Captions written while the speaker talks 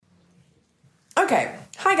Okay.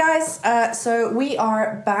 Hi, guys. So we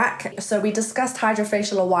are back. So we discussed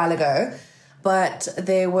hydrofacial a while ago, but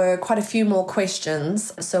there were quite a few more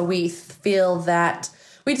questions. So we feel that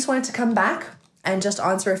we just wanted to come back and just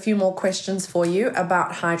answer a few more questions for you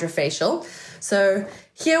about hydrofacial. So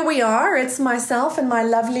here we are. It's myself and my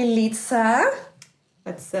lovely Lisa.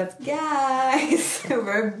 What's up, guys?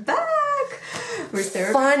 We're back. We're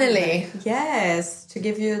Finally. Yes, to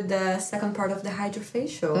give you the second part of the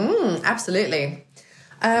hydrofacial. Absolutely.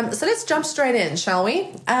 So let's jump straight in, shall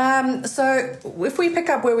we? So if we pick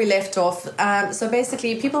up where we left off, so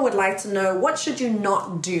basically people would like to know, what should you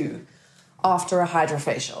not do after a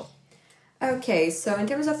hydrofacial? Okay, so in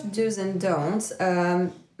terms of do's and don'ts,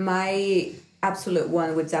 my absolute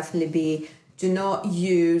one would definitely be do not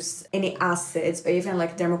use any acids or even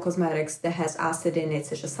like dermocosmetics that has acid in it,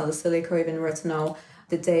 such as salicylic or even retinol,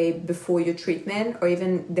 the day before your treatment or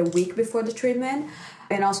even the week before the treatment.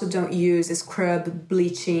 And also don't use a scrub,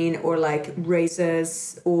 bleaching, or like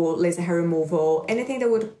razors or laser hair removal, anything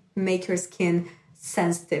that would make your skin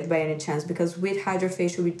sensitive by any chance, because with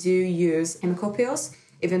hydrofacial we do use chemical peels.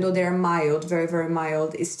 Even though they're mild, very, very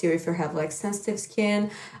mild, it's still, if you have like sensitive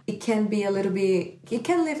skin, it can be it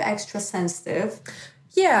can leave extra sensitive.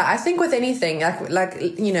 Yeah, I think with anything,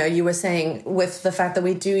 like you know, you were saying with the fact that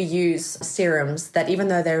we do use serums, that even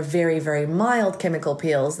though they're very, very mild chemical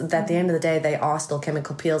peels, that at the end of the day, they are still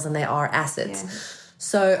chemical peels and they are acids. Yeah.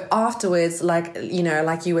 So afterwards, like, you know,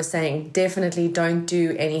 like you were saying, definitely don't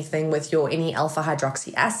do anything with your any alpha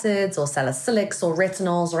hydroxy acids or salicylics or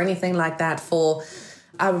retinols or anything like that for,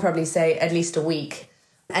 I would probably say, at least a week.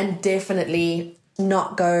 And definitely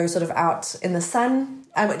not go sort of out in the sun.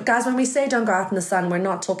 Guys, when we say don't go out in the sun, we're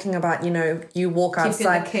not talking about, you know, you walk outside. Keep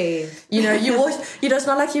in the cave. You know, you walk, you know, it's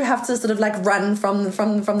not like you have to sort of like run from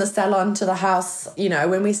the salon to the house. You know,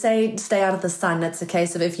 when we say stay out of the sun, it's a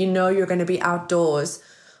case of if you know you're going to be outdoors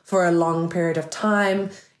for a long period of time,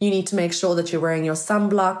 you need to make sure that you're wearing your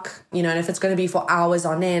sunblock, you know, and if it's going to be for hours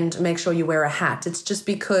on end, make sure you wear a hat. It's just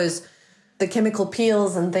because the chemical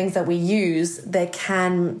peels and things that we use, they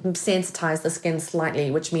can sensitize the skin slightly,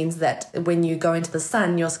 which means that when you go into the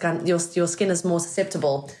sun, your skin is more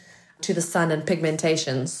susceptible to the sun and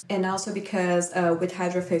pigmentations. And also because with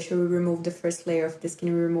hydrofacial, we remove the first layer of the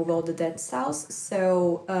skin, we remove all the dead cells.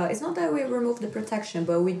 So it's not that we remove the protection,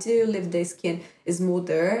 but we do leave the skin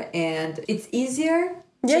smoother and it's easier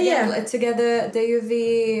to get the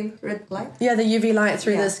UV red light. Yeah, the UV light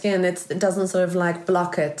through the skin, it doesn't sort of like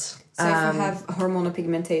block it. So if you have hormonal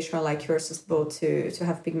pigmentation, like you're susceptible to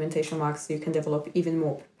have pigmentation marks, you can develop even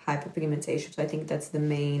more hyperpigmentation. So I think that's the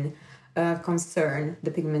main concern, the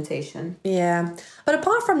pigmentation. Yeah. But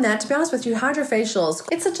apart from that, to be honest with you, hydrofacials,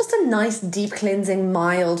 it's just a nice, deep cleansing,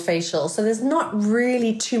 mild facial. So there's not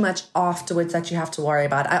really too much afterwards that you have to worry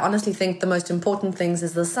about. I honestly think the most important things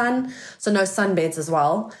is the sun. So no sunbeds as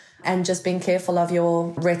well. And just being careful of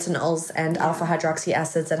your retinols and alpha hydroxy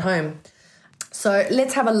acids at home. So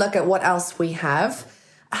let's have a look at what else we have.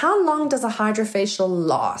 How long does a hydrofacial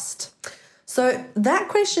last? So that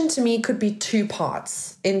question to me could be two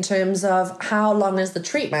parts in terms of how long is the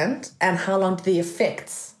treatment and how long do the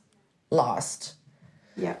effects last?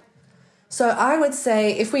 Yeah. So I would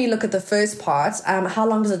say if we look at the first part, how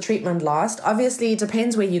long does the treatment last? Obviously, it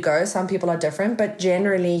depends where you go. Some people are different, but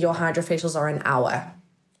generally your hydrofacials are an hour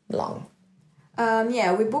long.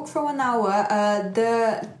 We book for 1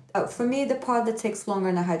 hour. For me, the part that takes longer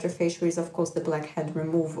in a hydrofacial is, of course, the blackhead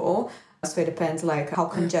removal. So it depends, like, how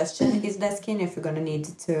congestion is the skin, if you're going to need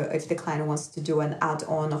to, if the client wants to do an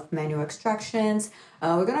add-on of manual extractions.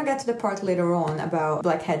 We're going to get to the part later on about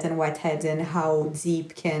blackheads and whiteheads and how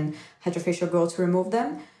deep can hydrofacial go to remove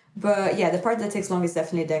them. But yeah, the part that takes long is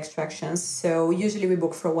definitely the extractions. So usually we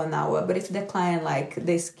book for 1 hour. But if the client, like,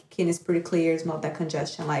 the skin is pretty clear, it's not that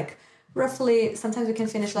congestion, like, roughly, sometimes we can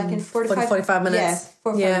finish like in 45 minutes.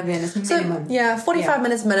 Yeah, 45 minutes minimum. So, 45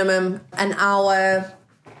 minutes minimum, an hour,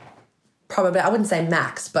 probably, I wouldn't say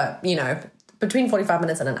max, but, you know, between 45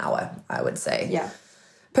 minutes and an hour, I would say. Yeah.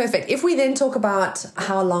 Perfect. If we then talk about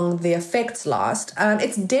how long the effects last,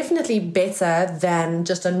 it's definitely better than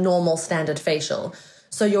just a normal standard facial.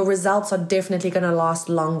 So your results are definitely going to last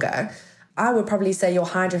longer. I would probably say your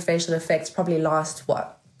hydrofacial effects probably last,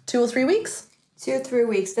 2 or 3 weeks? 2 or 3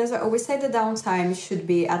 weeks. We say the downtime should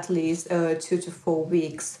be at least 2 to 4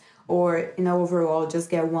 weeks, or overall just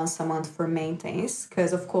get once a month for maintenance,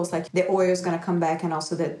 because of course, like, the oil is going to come back, and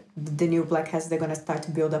also the new blackheads, they're going to start to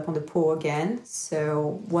build up on the pore again.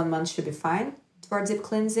 So 1 month should be fine for deep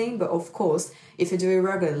cleansing. But of course, if you do it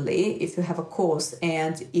regularly, if you have a course,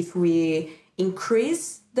 and if we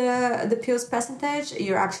increase the peels percentage,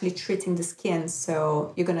 you're actually treating the skin,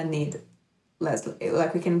 so you're going to need less,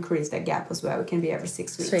 like we can increase that gap as well. It can be every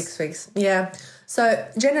 6 weeks. 6 weeks, yeah. So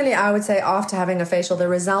generally, I would say after having a facial, the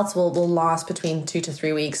results will last between 2 to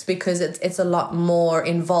 3 weeks because it's a lot more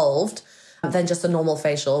involved than just a normal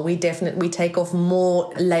facial. We take off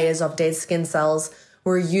more layers of dead skin cells.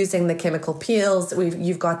 We're using the chemical peels.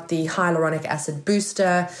 You've got the hyaluronic acid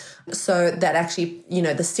booster, so that actually,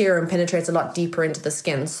 the serum penetrates a lot deeper into the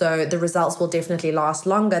skin. So the results will definitely last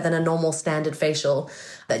longer than a normal standard facial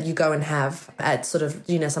that you go and have at sort of,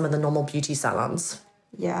 some of the normal beauty salons.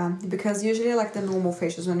 Yeah, because usually like the normal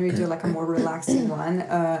facials, when we do like a more relaxing one,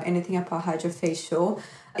 anything about hydrofacial,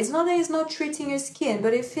 it's not that it's not treating your skin,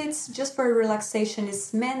 but if it's just for relaxation,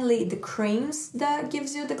 it's mainly the creams that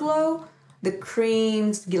gives you the glow. The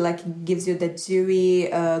creams like gives you the dewy,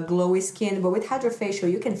 glowy skin. But with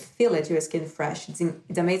hydrofacial, you can feel it, your skin fresh.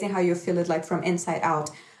 It's amazing how you feel it like from inside out.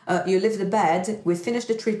 You leave the bed, we finish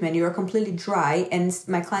the treatment, you're completely dry. And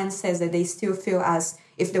my client says that they still feel as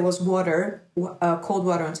if there was water, cold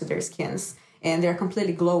water onto their skins. And they're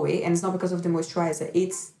completely glowy. And it's not because of the moisturizer.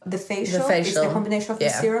 It's the facial. It's the combination of the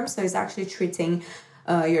serum. So it's actually treating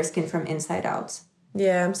your skin from inside out.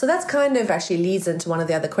 Yeah, so that's kind of actually leads into one of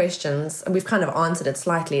the other questions, and we've kind of answered it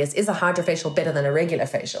slightly, is a hydrofacial better than a regular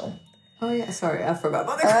facial? Oh yeah, sorry, I forgot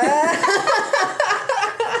about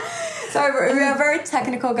Sorry, we are very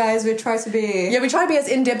technical, guys. We try to be... Yeah, we try to be as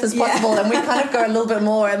in-depth as possible, and we kind of go a little bit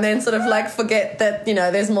more and then sort of like forget that,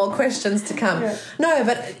 there's more questions to come. Yeah. No,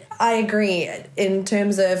 but I agree in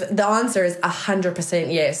terms of the answer is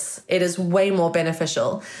 100% yes. It is way more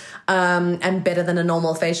beneficial. And better than a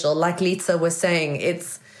normal facial. Like Litsa was saying,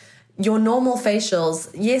 it's your normal facials,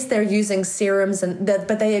 yes, they're using serums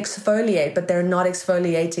but they exfoliate, but they're not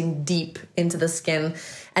exfoliating deep into the skin.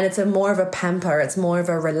 And it's more of a pamper, it's more of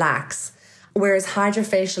a relax. Whereas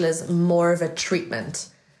hydrofacial is more of a treatment.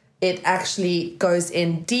 It actually goes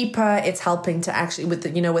in deeper. It's helping to actually, with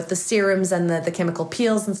the serums and the chemical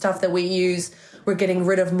peels and stuff that we use, we're getting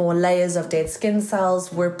rid of more layers of dead skin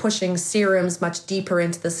cells. We're pushing serums much deeper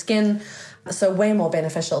into the skin. So way more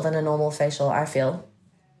beneficial than a normal facial, I feel.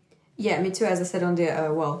 Yeah, me too. As I said on the,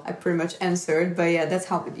 I pretty much answered. But yeah, that's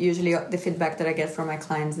how usually the feedback that I get from my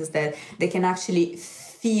clients is that they can actually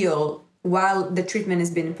feel while the treatment is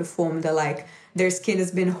being performed, like their skin has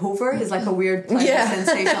been hovered. It's like a weird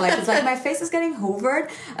sensation. Like it's like my face is getting hovered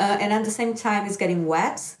and at the same time it's getting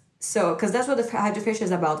wet. So, because that's what the hydrofacial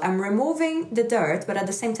is about. I'm removing the dirt, but at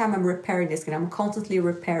the same time, I'm repairing the skin. I'm constantly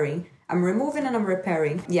repairing. I'm removing and I'm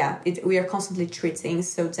repairing. Yeah, we are constantly treating.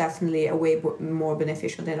 So definitely a way more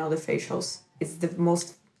beneficial than other facials. It's the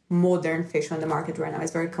most modern facial in the market right now.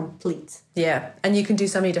 It's very complete. Yeah, and you can do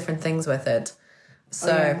so many different things with it.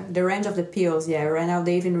 So the range of the peels, right now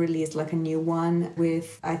they even released like a new one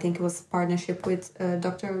with, I think it was partnership with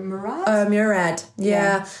Dr. Murad. Murad,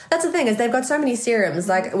 yeah. That's the thing is they've got so many serums.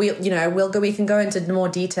 Like we can go into more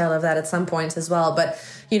detail of that at some point as well. But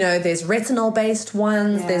there's retinol based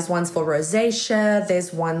ones. Yeah. There's ones for rosacea.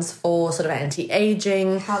 There's ones for sort of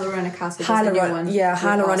anti-aging. Hyaluronic acid.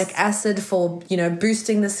 Hyaluronic acid for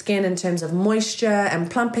boosting the skin in terms of moisture and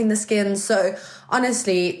plumping the skin. So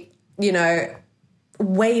honestly,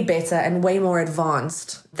 way better and way more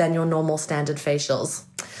advanced than your normal standard facials.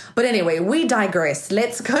 But anyway, we digress.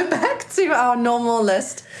 Let's go back to our normal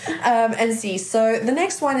list and see. So the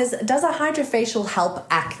next one is, does a hydrofacial help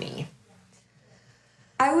acne?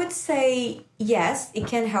 I would say yes, it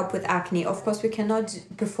can help with acne. Of course, we cannot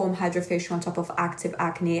perform hydrofacial on top of active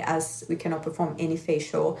acne, as we cannot perform any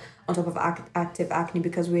facial on top of active acne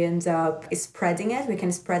because we end up spreading it. We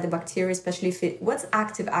can spread the bacteria, especially if what's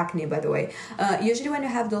active acne, by the way? Usually when you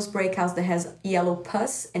have those breakouts that has yellow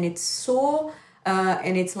pus and it's sore,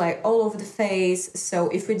 and it's like all over the face. So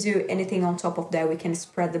if we do anything on top of that, we can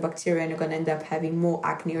spread the bacteria and you're going to end up having more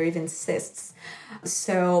acne or even cysts.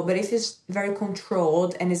 So, but if it's very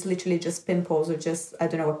controlled and it's literally just pimples or just,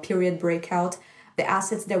 a period breakout, the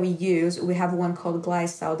acids that we use, we have one called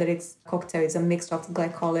Glycol that it's cocktail. It's a mix of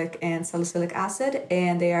glycolic and salicylic acid,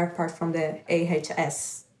 and they are apart from the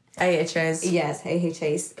AHAs. Yes,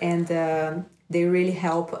 AHAs. And they really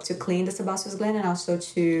help to clean the sebaceous gland and also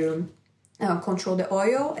to control the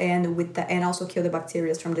oil and also kill the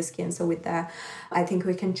bacteria from the skin. So with that, I think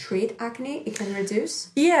we can treat acne. It can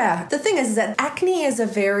reduce. Yeah. The thing is that acne is a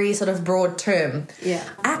very sort of broad term. Yeah.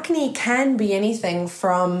 Acne can be anything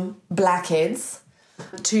from blackheads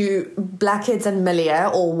to blackheads and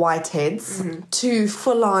milia or whiteheads to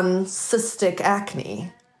full-on cystic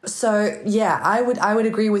acne. So yeah, I would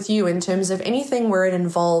agree with you in terms of anything where it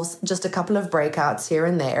involves just a couple of breakouts here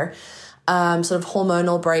and there. Sort of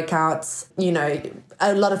hormonal breakouts.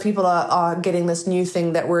 A lot of people are getting this new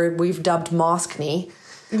thing that we've dubbed maskne.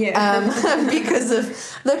 because of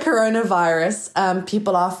the coronavirus.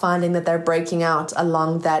 People are finding that they're breaking out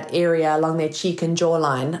along that area, along their cheek and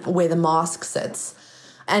jawline where the mask sits.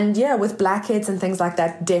 And yeah, with blackheads and things like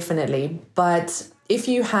that, definitely. But if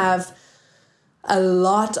you have a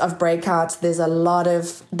lot of breakouts,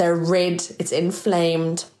 they're red, it's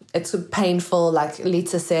inflamed, it's painful, like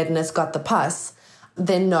Lisa said, and it's got the pus,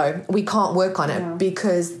 then no, we can't work on it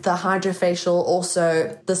because the hydrofacial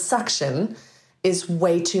also, the suction is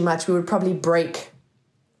way too much. We would probably break.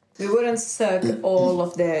 We wouldn't suck all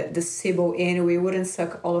of the SIBO in. We wouldn't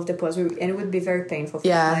suck all of the pus. And it would be very painful for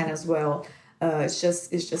the client as well. It's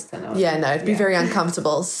just a no. Yeah, no, it'd be very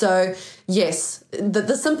uncomfortable. So yes,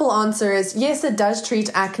 the simple answer is yes, it does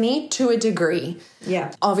treat acne to a degree.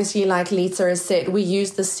 Yeah. Obviously, like Lisa has said, we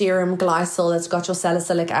use the serum glycol. It's got your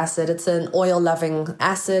salicylic acid. It's an oil-loving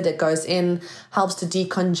acid. It goes in, helps to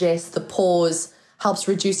decongest the pores, helps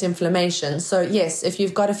reduce inflammation. So yes, if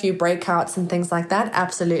you've got a few breakouts and things like that,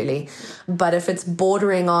 absolutely. But if it's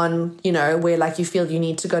bordering on, where like you feel you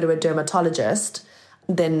need to go to a dermatologist,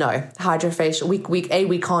 then no, hydrofacial,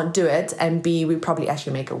 we can't do it, and B, we probably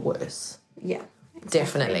actually make it worse. Yeah. Exactly.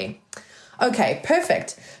 Definitely. Okay,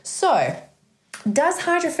 perfect. So, does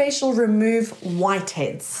hydrofacial remove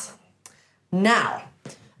whiteheads? Now,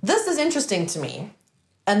 this is interesting to me.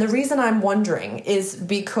 And the reason I'm wondering is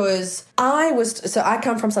because I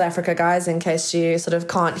come from South Africa, guys, in case you sort of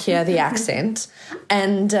can't hear the accent.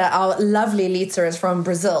 And our lovely Lisa is from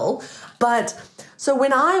Brazil. But so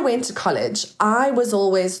when I went to college, I was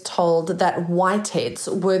always told that whiteheads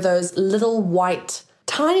were those little white,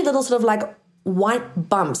 tiny little sort of like white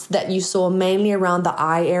bumps that you saw mainly around the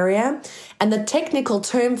eye area. And the technical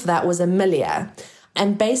term for that was amelia.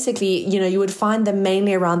 And basically, you would find them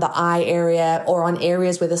mainly around the eye area or on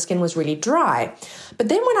areas where the skin was really dry. But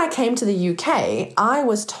then when I came to the UK, I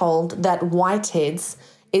was told that whiteheads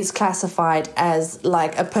is classified as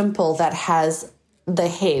like a pimple that has the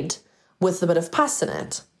head with a bit of pus in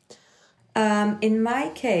it. In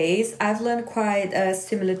my case, I've learned quite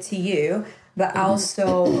similar to you, but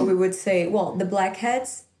also we would say, well, the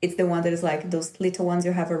blackheads, it's the one that is like those little ones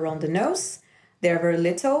you have around the nose. They're very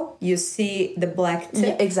little. You see the black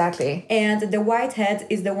tip. Yeah, exactly. And the whitehead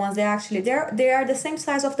is the ones that actually, they are the same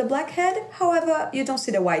size of the blackhead. However, you don't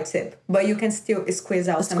see the white tip, but you can still squeeze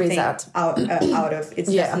something out of.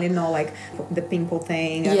 It's definitely not like the pimple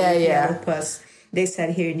thing. Yeah. Pus. They said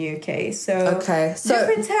here in the UK. So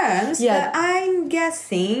different terms. Yeah. But I'm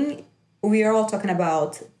guessing we are all talking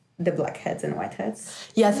about the blackheads and whiteheads.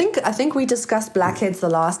 Yeah, I think we discussed blackheads the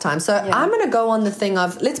last time. So I'm going to go on the thing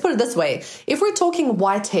of, let's put it this way. If we're talking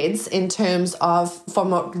whiteheads in terms of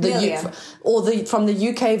from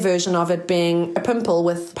the UK version of it being a pimple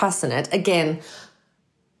with pus in it, again,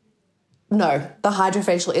 no, the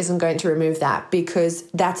hydrofacial isn't going to remove that because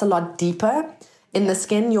that's a lot deeper. In the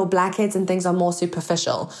skin, your blackheads and things are more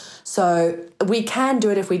superficial. So we can do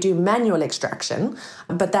it if we do manual extraction,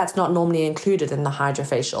 but that's not normally included in the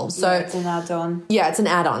hydrofacial. So it's an add-on. Yeah, it's an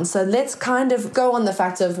add-on. So let's kind of go on the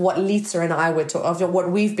fact of what Lisa and I were taught, of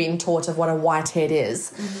what we've been taught of what a whitehead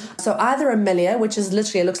is. Mm-hmm. So either amelia, which is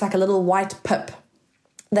literally, it looks like a little white pip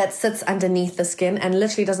that sits underneath the skin and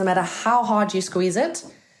literally doesn't matter how hard you squeeze it,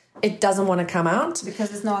 it doesn't want to come out.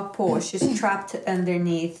 Because it's not a pore. She's trapped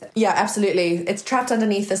underneath. Yeah, absolutely. It's trapped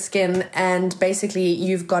underneath the skin and basically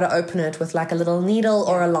you've got to open it with like a little needle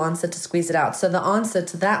or a lancet to squeeze it out. So the answer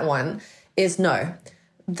to that one is no.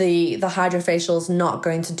 The hydrofacial is not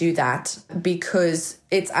going to do that because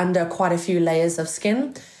it's under quite a few layers of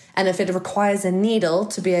skin. And if it requires a needle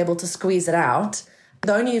to be able to squeeze it out,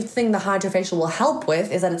 the only thing the hydrofacial will help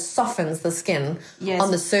with is that it softens the skin on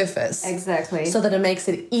the surface. Exactly. So that it makes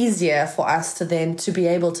it easier for us to then to be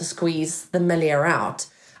able to squeeze the milia out.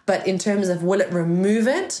 But in terms of will it remove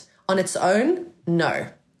it on its own? No.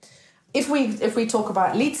 If we talk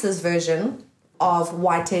about Lisa's version of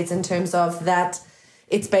whiteheads in terms of that,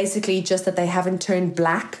 it's basically just that they haven't turned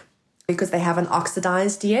black because they haven't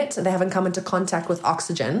oxidized yet. They haven't come into contact with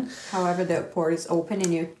oxygen. However, the pore is open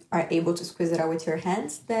and you are able to squeeze it out with your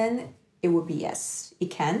hands, then it would be yes,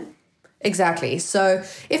 it can. Exactly. So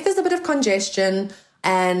if there's a bit of congestion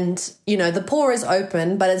and, the pore is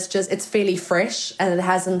open, but it's fairly fresh and it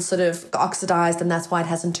hasn't sort of oxidized and that's why it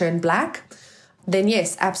hasn't turned black, then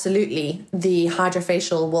yes, absolutely, the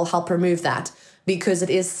hydrofacial will help remove that because it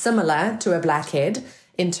is similar to a blackhead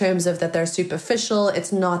in terms of that they're superficial.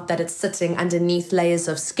 It's not that it's sitting underneath layers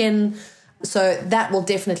of skin. So that will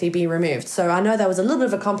definitely be removed. So I know that was a little bit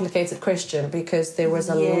of a complicated question because there was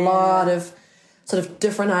a lot of sort of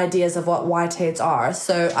different ideas of what whiteheads are.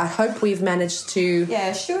 So I hope we've managed to...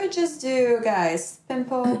 Yeah, should we just do, guys,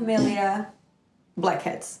 pimple, milia,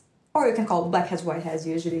 blackheads. Or you can call blackheads whiteheads.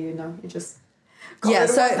 Usually, you know, you just call Yeah, it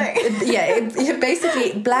so one thing.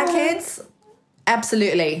 basically blackheads,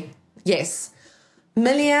 absolutely, yes.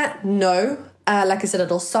 Milia, no. Like I said,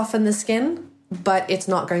 it'll soften the skin, but it's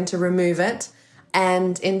not going to remove it.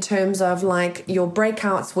 And in terms of like your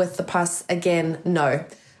breakouts with the pus, again, no.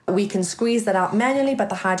 We can squeeze that out manually, but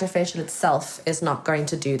the HydraFacial itself is not going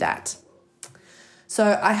to do that.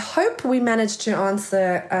 So I hope we managed to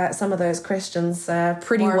answer some of those questions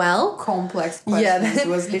pretty More well. complex questions. Yeah. It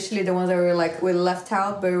was literally the ones that were like we left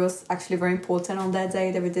out, but it was actually very important on that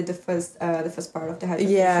day that we did the first part of the HydraFacial.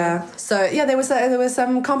 Yeah. So yeah, there was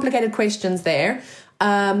some complicated questions there.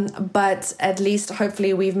 But at least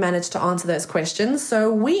hopefully we've managed to answer those questions.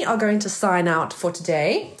 So we are going to sign out for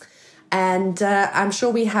today. And I'm sure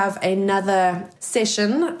we have another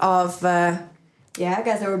session of... yeah,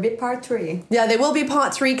 guys, there will be part 3. Yeah, there will be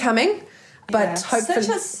part 3 coming. But hopefully...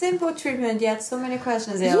 Such a simple treatment, yet so many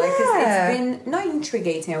questions there. Yeah. Like, it's been not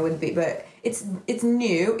intriguing, it would be, but it's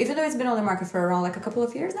new. Even though it's been on the market for around like a couple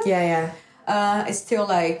of years now. Yeah. It's still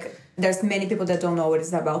like... There's many people that don't know what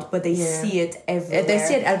it's about, but they see it everywhere. They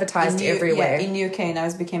see it advertised everywhere. Yeah, in UK now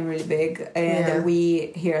it's became really big. And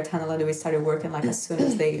we here at Hannah we started working like as soon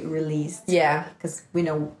as they released. Yeah. Because we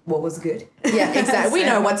know what was good. Yeah, exactly. We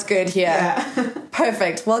know what's good here. Yeah.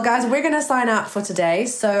 Perfect. Well, guys, we're going to sign out for today.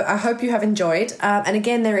 So I hope you have enjoyed. And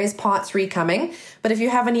again, there is part 3 coming. But if you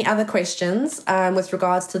have any other questions with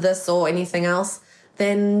regards to this or anything else,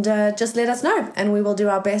 then just let us know and we will do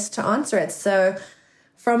our best to answer it. So...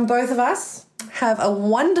 from both of us, have a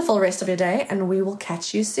wonderful rest of your day and we will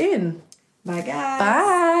catch you soon. Bye, guys.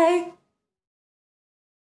 Bye.